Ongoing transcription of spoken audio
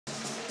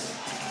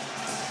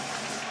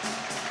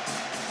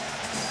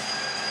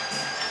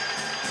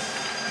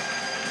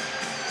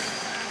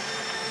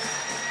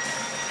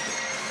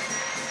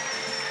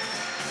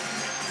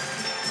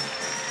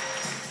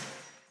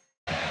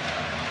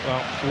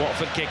Well,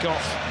 Watford kick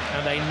off,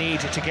 and they need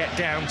to get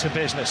down to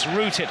business.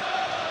 Rooted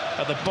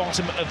at the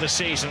bottom of the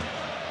season.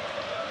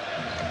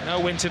 No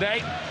win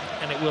today,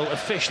 and it will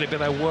officially be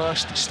their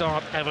worst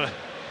start ever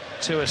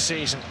to a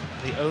season.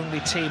 The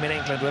only team in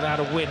England without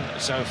a win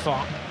so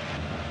far.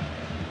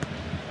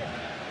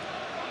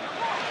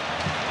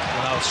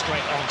 Well,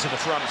 straight on to the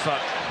front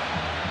foot.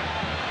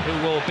 Who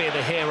will be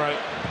the hero?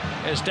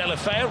 As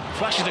Deulofeu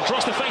flashes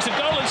across the face of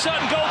goal, and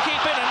certain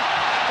goalkeeping, and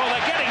well,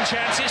 they're getting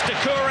chances.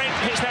 Doucouré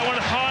hits that one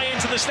high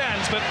into the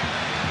stands, but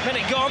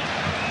minute gone,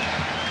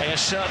 they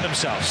assert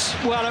themselves.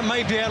 Well, it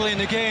might be early in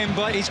the game,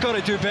 but he's got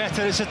to do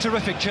better. It's a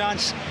terrific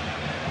chance.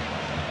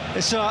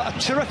 It's a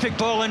terrific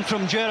ball in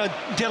from Gerard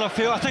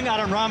Deulofeu. I think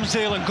Aaron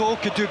Ramsdale in goal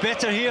could do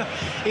better here.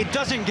 He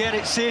doesn't get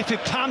it safe. He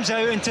pams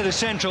out into the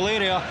central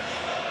area,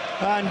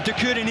 and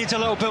Doucouré needs a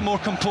little bit more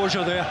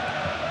composure there.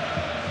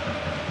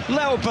 A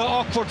little bit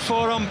awkward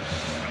for him,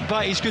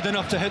 but he's good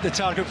enough to hit the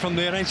target from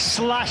there, and he's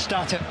slashed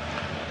at it.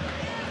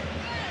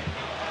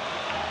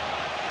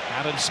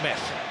 Adam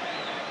Smith.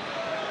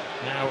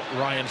 Now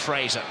Ryan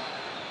Fraser.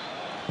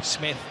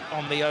 Smith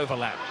on the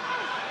overlap.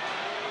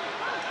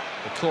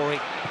 Doucouré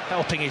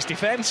helping his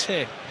defence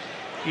here.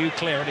 You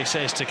clear, and he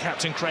says to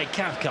Captain Craig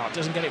Cathcart.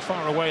 Doesn't get it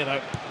far away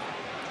though.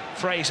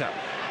 Fraser.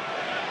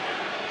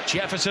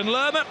 Jefferson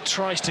Lerma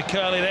tries to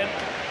curl it in.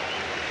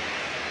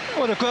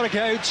 Well, they've got to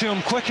get out to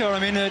him quicker. I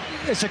mean,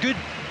 it's a good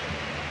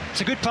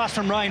pass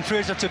from Ryan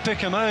Fraser to pick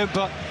him out,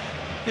 but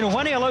you know,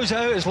 when he allows it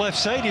out his left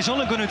side, he's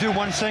only going to do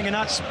one thing, and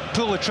that's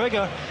pull the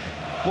trigger.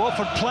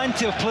 Watford,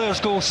 plenty of players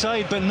goal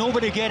side, but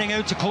nobody getting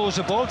out to close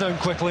the ball down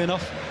quickly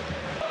enough.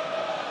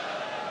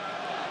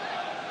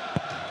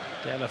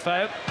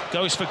 Deulofeu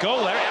goes for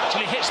goal there. It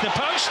actually hits the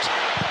post,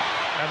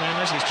 and then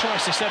as he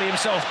tries to steady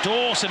himself,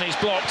 Dawson is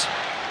blocked.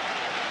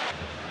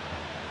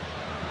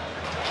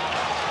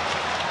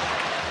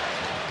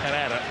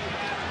 Pereyra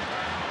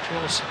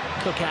draws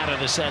Cook out of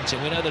the centre.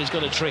 We know that he's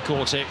got a trick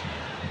or two.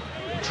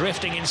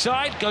 Drifting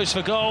inside, goes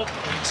for goal.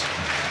 And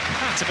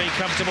had to be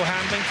comfortable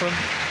handling from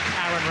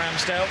Aaron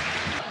Ramsdale.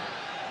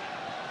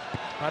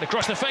 Right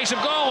across the face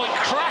of goal, it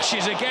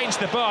crashes against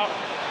the bar.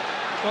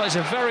 Well, it's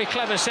a very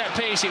clever set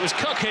piece. It was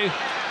Cook who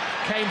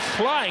came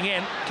flying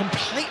in,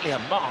 completely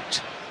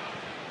unmarked.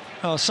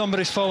 Well,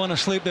 somebody's fallen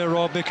asleep there,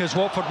 Rob, because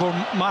Watford were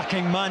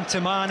marking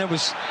man-to-man. It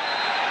was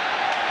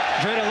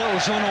very little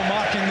zonal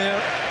marking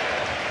there.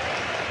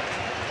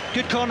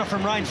 Good corner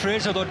from Ryan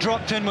Fraser, though,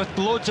 dropped in with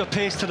loads of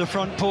pace to the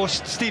front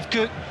post. Steve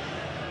Cook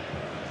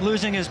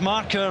losing his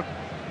marker.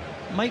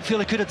 Might feel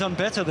he could have done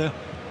better there.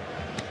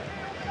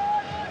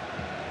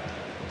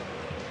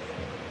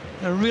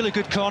 A really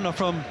good corner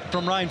from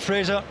Ryan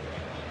Fraser.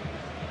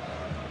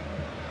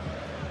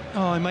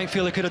 Oh, he might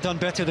feel he could have done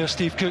better there,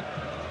 Steve Cook.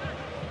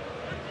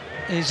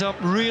 He's up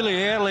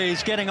really early.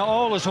 He's getting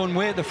all his own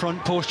way at the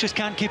front post. Just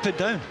can't keep it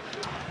down.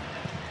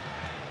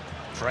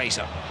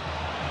 Fraser,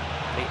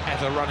 the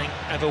ever-running,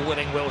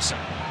 ever-winning Wilson.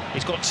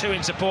 He's got two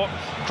in support.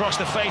 Across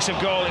the face of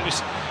goal, it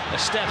was a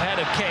step ahead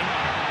of King.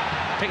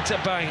 Picked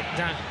up by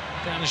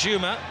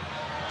Danjuma.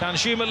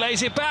 Danjuma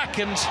lays it back,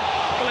 and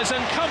well, it's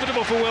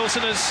uncomfortable for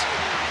Wilson as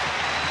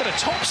got a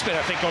top spin,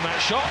 I think, on that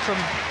shot from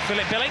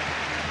Philip Billing.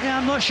 Yeah,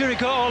 I'm not sure he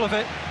got all of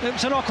it. It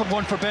was an awkward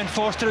one for Ben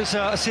Forster. It's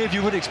a save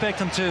you would expect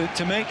him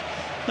to make.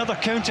 Another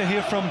counter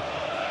here from,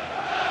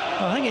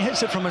 well, I think he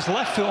hits it from his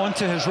left foot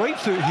onto his right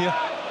foot here.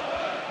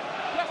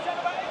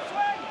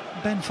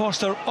 Ben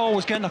Forster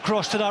always getting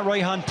across to that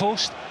right-hand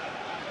post.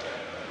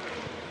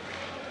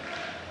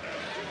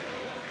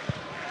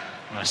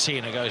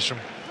 Messina goes from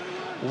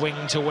wing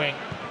to wing.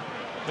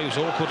 Moves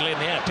awkwardly in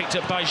the air, picked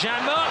up by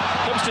Jean-Marc.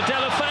 Comes to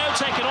Deulofeu,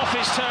 taken off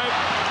his toe.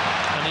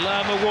 And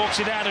Lerma walks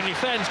it out of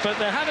defence, but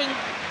they're having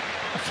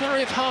a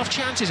flurry of half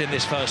chances in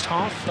this first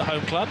half, the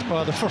home club.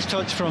 Well, the first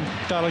touch from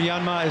Daryl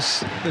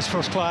Janmaat is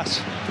first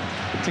class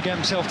to get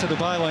himself to the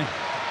byline.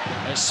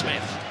 There's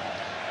Smith.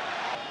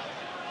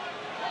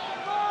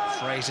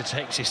 Fraser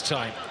takes his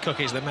time.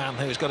 Cook is the man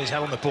who's got his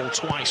head on the ball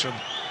twice from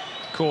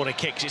corner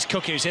kicks. It's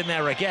Cook who's in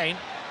there again.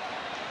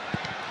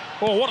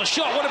 Oh, what a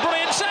shot, what a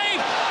brilliant save!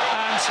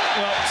 And,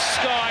 well,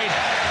 skied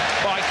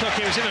by Cook,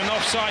 who's in an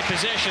offside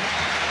position.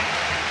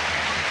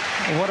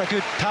 What a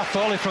good half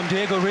volley from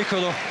Diego Rico,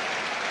 though.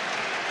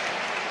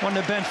 One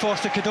that Ben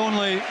Forster could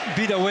only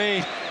beat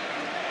away.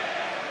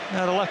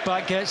 Now the left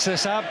back gets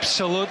this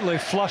absolutely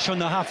flush on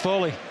the half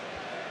volley.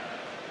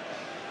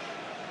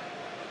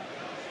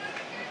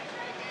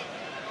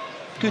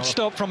 Good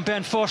stop from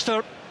Ben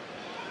Forster.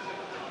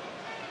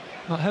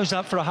 Well, how's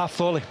that for a half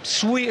volley?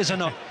 Sweet as a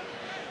nut.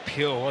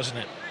 Pure, wasn't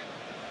it?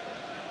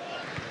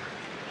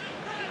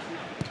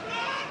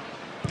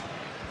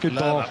 Good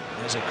ball.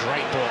 There's a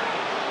great ball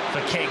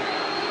for King.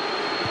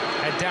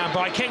 Head down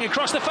by King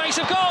across the face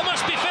of goal.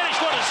 Must be finished.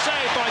 What a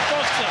save by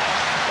Foster.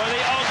 Well,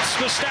 the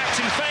odds were stacked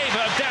in favour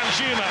of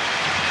Danjuma.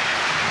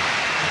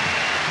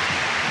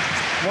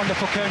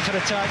 Wonderful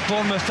counter-attack.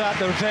 Bournemouth at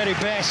their very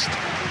best.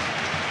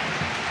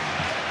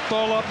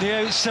 Ball up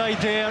the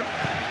outside there.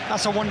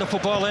 That's a wonderful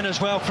ball in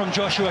as well from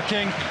Joshua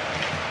King.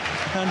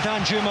 And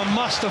Danjuma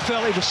must have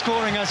felt he was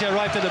scoring as he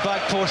arrived at the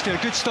back post there.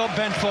 Good stop,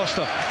 Ben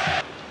Foster.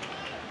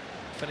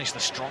 Finished the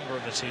stronger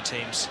of the two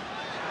teams.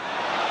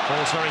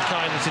 Falls very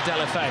kindly to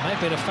Deulofeu. May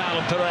have been a foul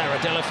on Pereyra.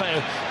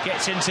 Deulofeu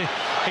gets into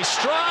his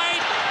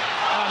stride.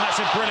 And that's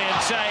a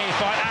brilliant save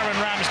by Aaron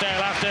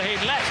Ramsdale after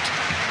he'd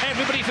left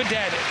everybody for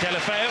dead.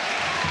 Deulofeu.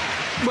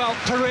 Well,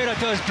 Pereyra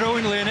does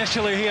brilliantly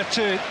initially here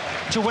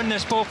to win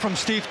this ball from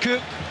Steve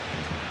Cook.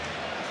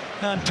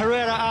 And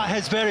Pereyra at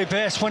his very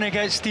best when he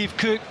gets Steve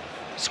Cook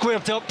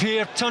squared up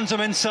here, turns him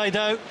inside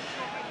out,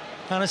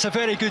 and it's a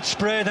very good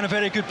spread and a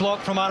very good block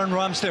from Aaron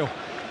Ramsdale.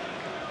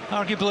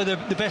 Arguably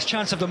the best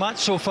chance of the match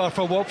so far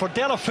for Watford.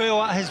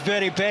 Deulofeu at his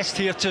very best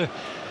here to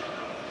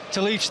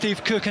leave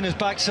Steve Cook in his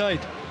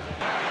backside.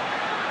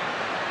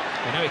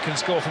 We know he can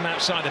score from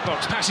outside the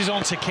box. Passes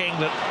on to King,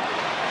 but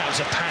that was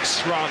a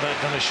pass rather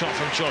than a shot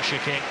from Joshua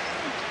King.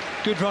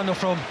 Good run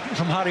from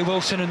Harry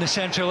Wilson in the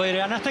central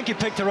area, and I think he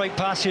picked the right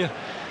pass here.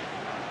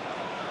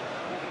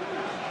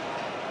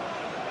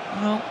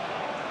 Well,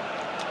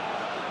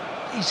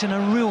 he's in a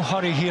real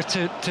hurry here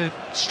to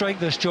strike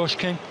this, Josh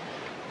King.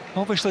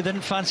 Obviously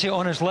didn't fancy it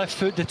on his left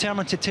foot,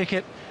 determined to take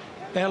it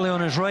early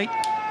on his right.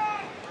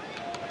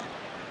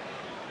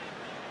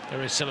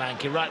 There is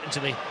Solanke right into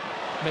the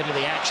middle of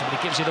the action, but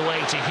he gives it away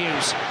to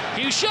Hughes.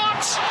 Hughes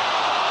shots!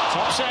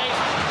 Top save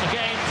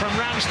again from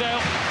Ramsdale.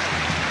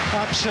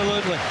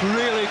 Absolutely,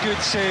 really good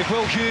save.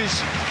 Will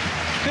Hughes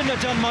couldn't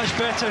have done much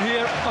better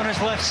here on his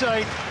left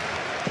side.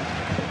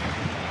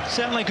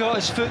 Certainly got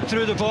his foot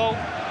through the ball.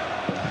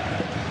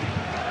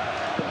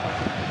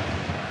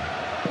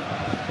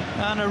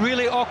 And a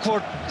really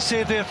awkward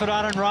save there for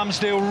Aaron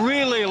Ramsdale,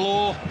 really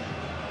low.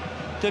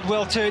 Did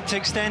well to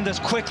extend as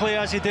quickly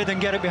as he did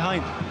and get it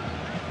behind.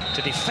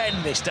 To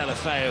defend this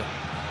Deulofeu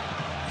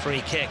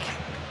free kick.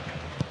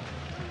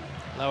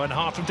 Low and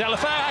hard from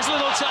Deulofeu, has a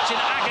little touch in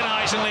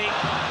agonisingly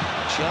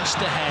just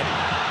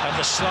ahead of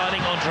the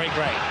sliding Andre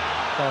Gray.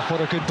 Oh, what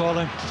a good ball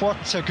in.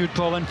 What a good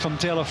ball in from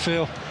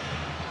Deulofeu.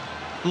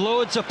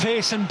 Loads of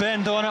pace and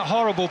bend on it.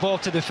 Horrible ball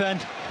to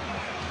defend.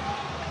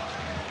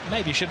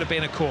 Maybe should have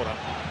been a corner.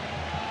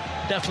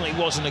 Definitely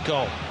wasn't a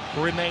goal.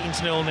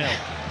 Remains 0-0.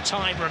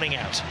 Time running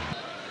out.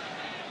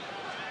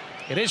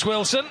 It is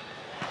Wilson.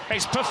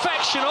 It's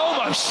perfection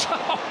almost.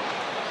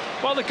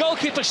 Well, the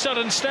goalkeeper stood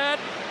and stared.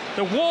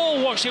 The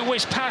wall watched it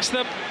whiz past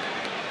them.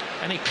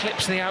 And he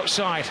clips the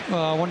outside.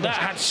 Oh, that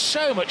had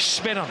so much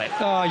spin on it.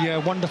 Oh, yeah,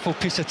 wonderful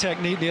piece of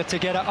technique there to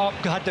get it up.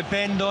 Had the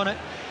bend on it.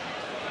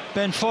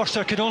 Ben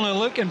Foster could only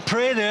look and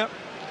pray there.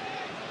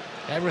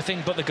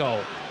 Everything but the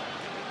goal.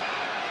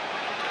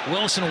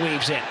 Wilson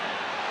weaves in.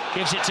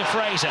 Gives it to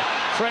Fraser.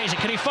 Fraser,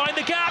 can he find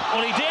the gap?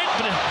 Well, he did,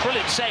 but a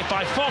brilliant save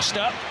by Foster.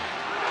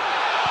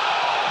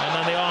 And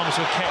then the arms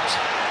were kept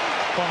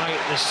by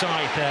the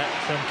side there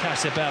from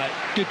Casabella.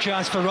 Good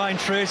chance for Ryan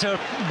Fraser.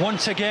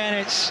 Once again,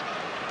 it's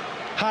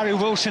Harry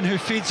Wilson who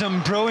feeds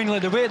him brilliantly.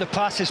 The way the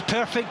pass is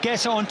perfect.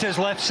 Gets it onto his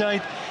left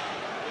side.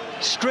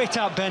 Straight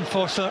at Ben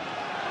Foster.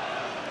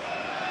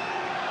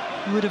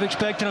 You would have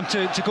expected him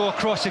to go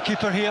across the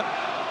keeper here.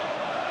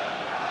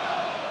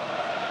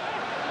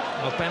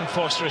 Well, Ben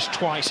Foster has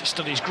twice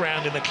stood his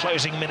ground in the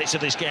closing minutes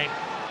of this game.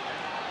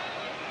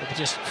 With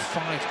just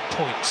 5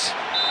 points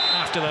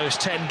after those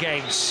 10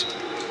 games.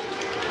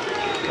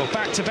 Well,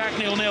 back-to-back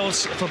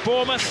 0-0s for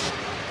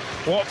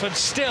Bournemouth. Watford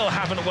still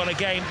haven't won a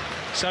game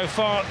so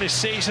far this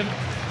season.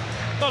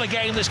 Not a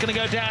game that's going to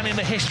go down in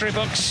the history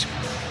books.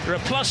 There are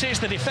pluses,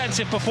 the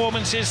defensive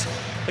performances,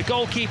 the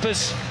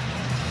goalkeepers,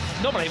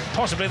 normally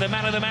possibly the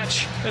man of the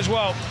match as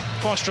well.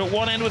 Foster at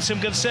one end with some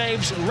good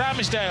saves,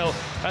 Ramsdale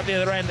at the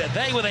other end.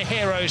 They were the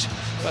heroes,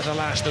 but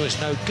alas, there was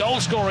no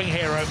goal-scoring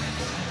hero.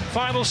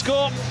 Final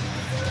score,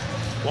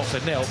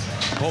 Watford 0,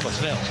 Bournemouth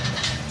 0.